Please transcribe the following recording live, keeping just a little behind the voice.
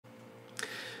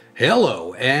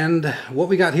Hello, and what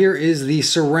we got here is the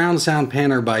surround sound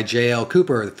panner by J.L.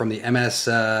 Cooper from the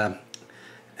MCS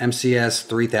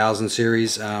 3000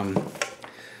 series. This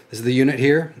is the unit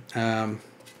here. You can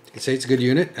say it's a good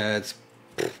unit. It's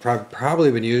probably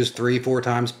been used 3-4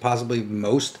 times, possibly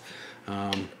most.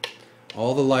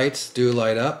 All the lights do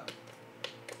light up.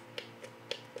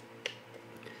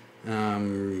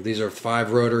 These are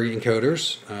 5 rotary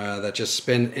encoders that just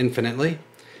spin infinitely.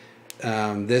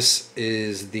 This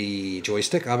is the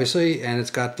joystick, obviously, and it's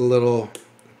got the little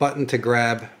button to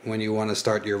grab when you want to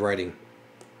start your writing.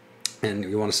 And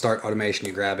you want to start automation,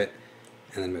 you grab it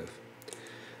and then move.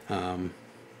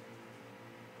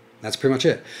 That's pretty much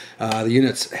it. The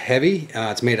unit's heavy.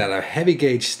 It's made out of heavy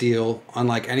gauge steel,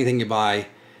 unlike anything you buy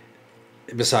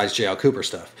besides J.L. Cooper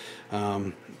stuff.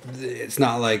 It's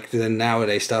not like the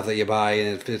nowadays stuff that you buy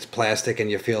and it's plastic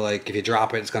and you feel like if you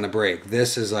drop it it's going to break.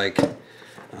 This is like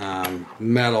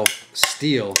metal,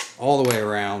 steel all the way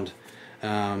around.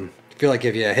 I feel like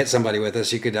if you hit somebody with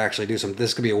this, you could actually do some.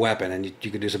 This could be a weapon, and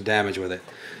you could do some damage with it.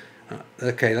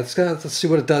 Okay, let's see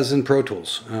what it does in Pro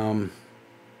Tools.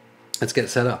 Let's get it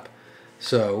set up.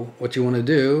 So what you want to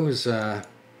do is,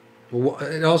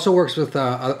 it also works with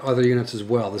other units as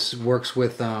well. This works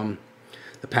with the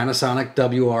Panasonic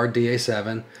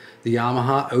WR-DA7, the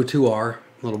Yamaha O2R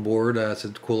little board. It's a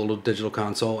cool little digital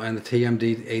console, and the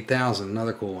TMD 8000,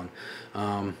 another cool one.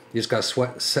 You just got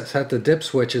to set the dip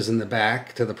switches in the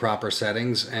back to the proper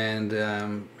settings, and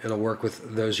it'll work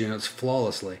with those units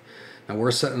flawlessly. Now we're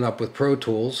setting it up with Pro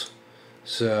Tools,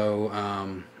 so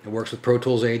it works with Pro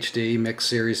Tools HD, mixed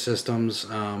series systems.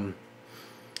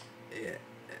 It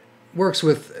works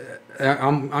with,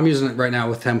 I'm using it right now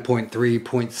with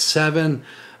 10.3.7.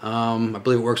 I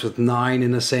believe it works with 9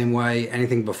 in the same way.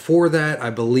 Anything before that, I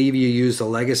believe you use the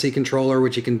legacy controller,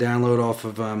 which you can download off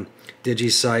of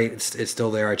Digisite. It's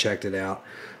still there. I checked it out.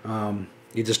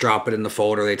 You just drop it in the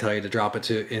folder they tell you to drop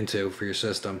it into for your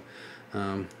system,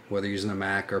 whether you're using a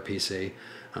Mac or a PC.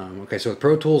 Okay, so with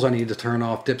Pro Tools, I need to turn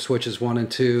off dip switches 1 and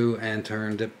 2 and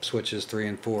turn dip switches 3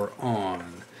 and 4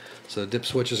 on. So the dip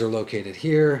switches are located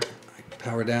here. I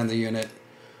power down the unit.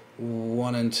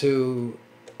 1 and 2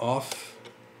 off.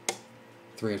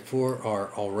 3 and 4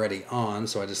 are already on,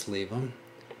 so I just leave them.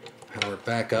 Power it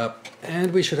back up,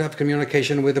 and we should have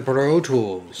communication with the Pro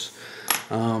Tools.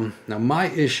 Now my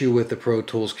issue with the Pro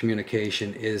Tools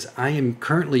communication is I am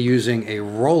currently using a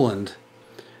Roland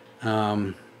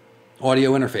audio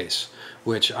interface,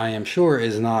 which I am sure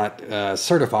is not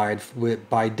certified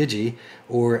by Digi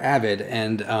or Avid,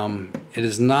 and it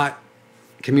is not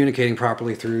communicating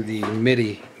properly through the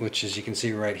MIDI, which as you can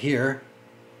see right here,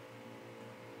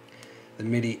 the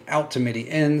MIDI out to MIDI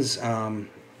ins. I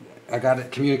got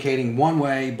it communicating one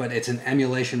way, but it's in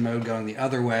emulation mode going the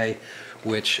other way,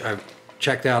 which I've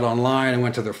checked out online and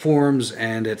went to their forums,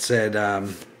 and it said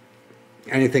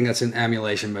anything that's in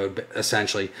emulation mode,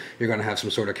 essentially, you're going to have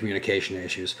some sort of communication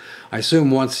issues. I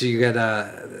assume once you get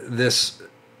this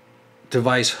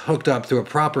device hooked up through a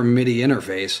proper MIDI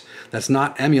interface that's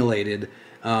not emulated,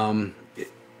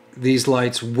 these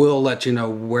lights will let you know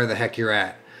where the heck you're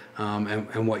at.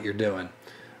 And what you're doing.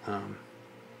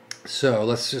 So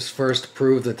let's just first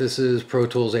prove that this is Pro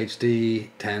Tools HD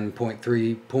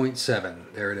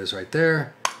 10.3.7. There it is right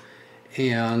there.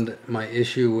 And my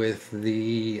issue with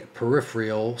the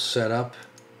peripheral setup,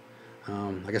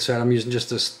 like I said, I'm using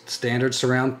just a standard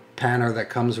surround panner that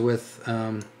comes with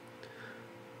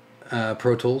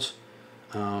Pro Tools.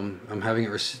 I'm having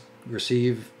it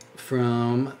receive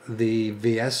from the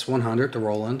VS100, the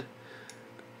Roland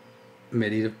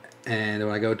MIDI, and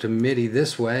when I go to MIDI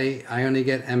this way, I only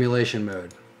get emulation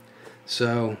mode.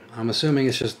 So I'm assuming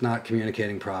it's just not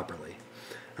communicating properly.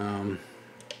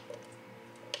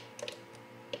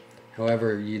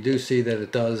 However, you do see that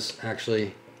it does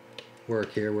actually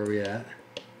work here. Where we at?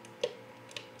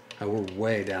 Oh, we're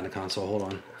way down the console. Hold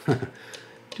on. I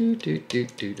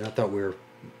thought we were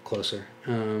closer.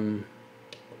 Okay,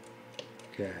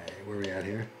 where are we at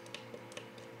here?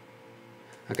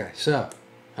 Okay, so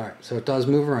alright, so it does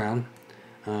move around.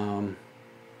 To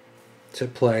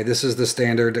play, this is the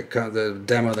standard, the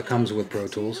demo that comes with Pro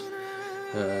Tools.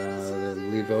 The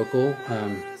lead vocal.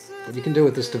 What you can do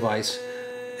with this device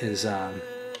is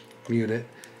mute it.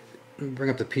 Bring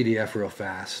up the PDF real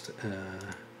fast.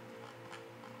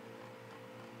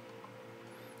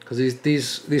 Because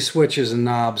these switches and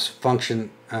knobs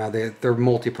function, they're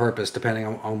multi-purpose depending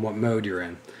on what mode you're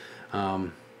in.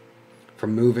 From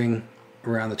moving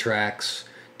around the tracks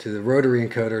to the rotary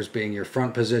encoders being your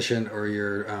front position or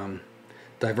your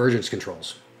divergence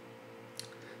controls.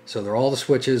 So they're all the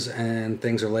switches, and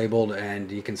things are labeled, and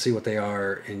you can see what they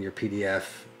are in your PDF.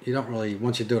 You don't really,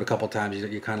 once you do it a couple times,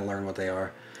 you kind of learn what they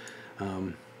are.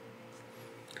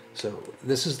 So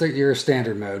this is your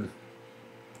standard mode.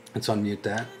 Let's unmute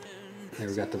that. There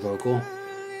we got the vocal.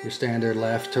 Your standard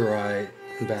left to right,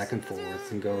 and back and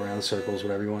forth, and go around in circles,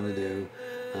 whatever you want to do.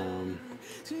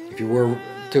 If you were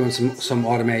doing some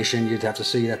automation, you'd have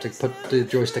to put the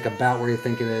joystick about where you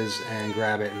think it is and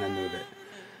grab it and then move it.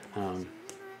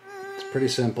 It's pretty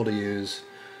simple to use.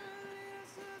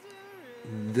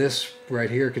 This right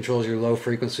here controls your low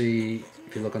frequency.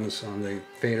 If you look on this on the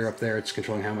fader up there, it's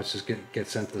controlling how much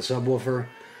gets sent to the subwoofer.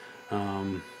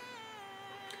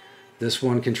 This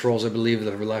one controls, I believe,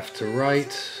 the left to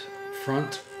right,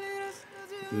 front.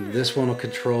 This one will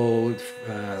control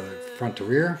front to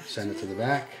rear, send it to the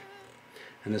back.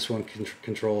 And this one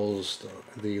controls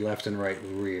the left and right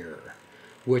rear,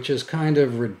 which is kind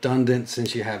of redundant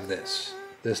since you have this.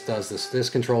 This does this. This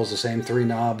controls the same 3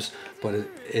 knobs, but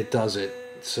it does it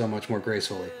so much more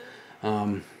gracefully.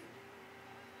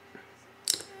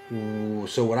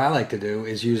 So what I like to do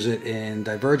is use it in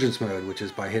divergence mode, which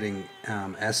is by hitting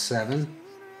S7,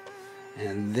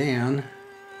 and then,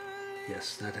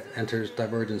 yes, that enters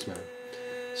divergence mode.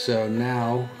 So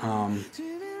now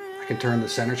I can turn the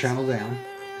center channel down.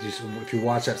 If you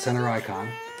watch that center icon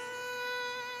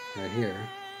right here,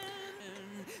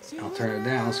 I'll turn it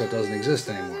down so it doesn't exist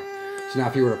anymore. So now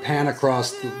if you were to pan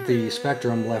across the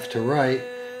spectrum left to right,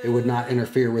 it would not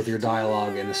interfere with your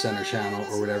dialogue in the center channel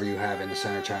or whatever you have in the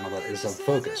center channel that is of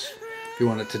focus. If you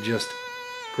want it to just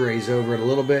graze over it a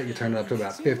little bit, you turn it up to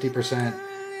about 50%,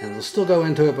 and it'll still go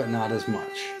into it, but not as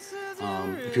much.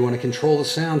 If you want to control the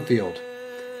sound field,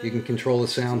 you can control the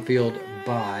sound field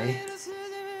by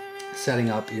setting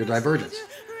up your divergence,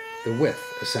 the width,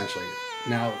 essentially.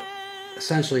 Now,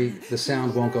 essentially, the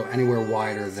sound won't go anywhere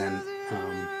wider than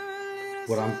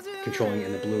what I'm controlling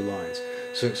in the blue lines.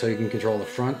 So you can control the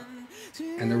front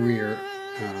and the rear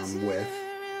with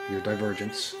your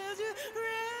divergence,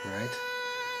 right?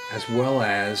 As well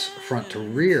as front to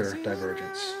rear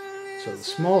divergence. So the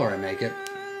smaller I make it,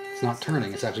 it's not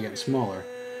turning, it's actually getting smaller.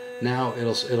 Now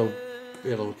it'll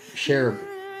share,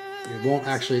 it won't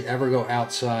actually ever go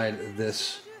outside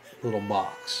this little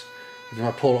box. If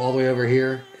I pull it all the way over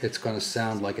here, it's going to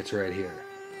sound like it's right here.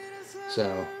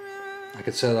 So I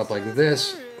could set it up like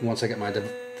this. Once I get my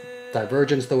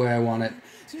divergence the way I want it,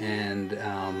 and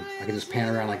I can just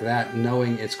pan around like that,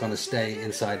 knowing it's going to stay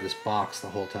inside this box the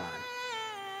whole time.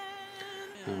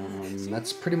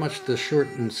 That's pretty much the short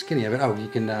and skinny of it. Oh, you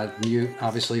can mute,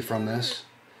 obviously, from this.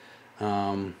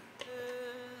 You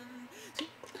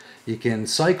can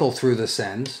cycle through the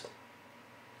sends.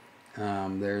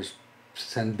 There's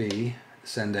send B,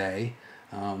 send A,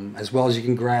 as well as you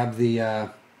can grab the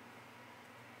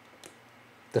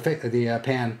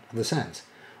pan of the sends,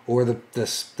 or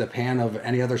the pan of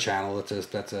any other channel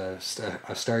that's a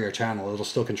stereo channel. It'll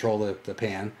still control the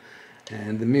pan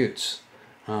and the mutes.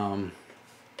 You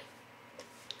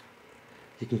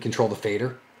can control the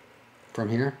fader from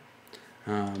here.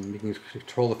 You can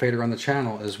control the fader on the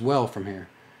channel as well from here.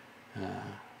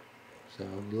 So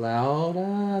loud,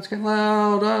 it's getting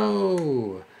loud.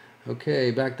 Oh,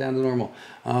 okay, back down to normal.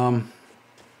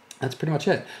 That's pretty much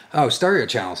it. Oh, stereo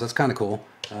channels. That's kind of cool.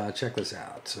 Check this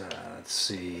out. Let's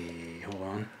see. Hold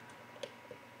on.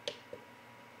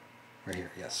 Right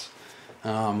here. Yes.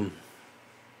 You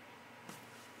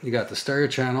got the stereo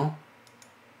channel.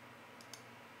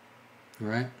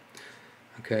 Right.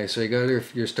 Okay. So you go to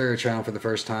your stereo channel for the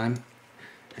first time,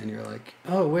 and you're like,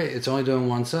 oh wait, it's only doing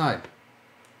one side.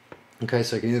 Okay.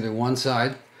 So you can either do one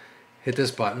side, hit this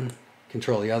button,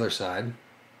 control the other side.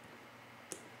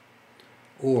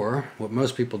 Or what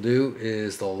most people do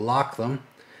is they'll lock them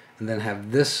and then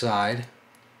have this side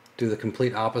do the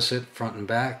complete opposite, front and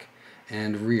back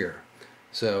and rear.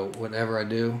 So whatever I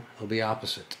do, it'll be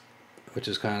opposite, which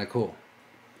is kind of cool.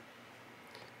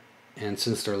 And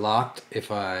since they're locked,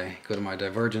 if I go to my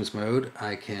divergence mode,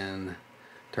 I can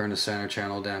turn the center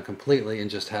channel down completely and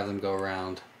just have them go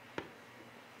around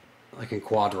like in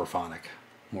quadraphonic,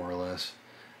 more or less.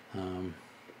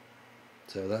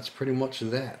 So that's pretty much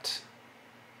that.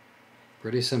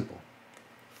 Pretty simple.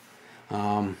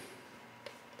 And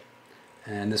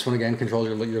this one again controls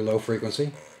your low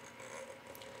frequency,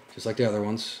 just like the other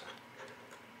ones,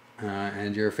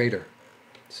 and your fader.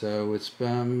 So it's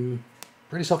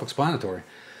pretty self-explanatory.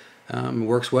 It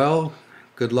works well.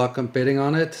 Good luck on bidding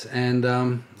on it, and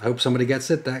I hope somebody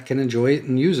gets it that can enjoy it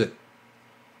and use it.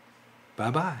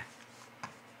 Bye-bye.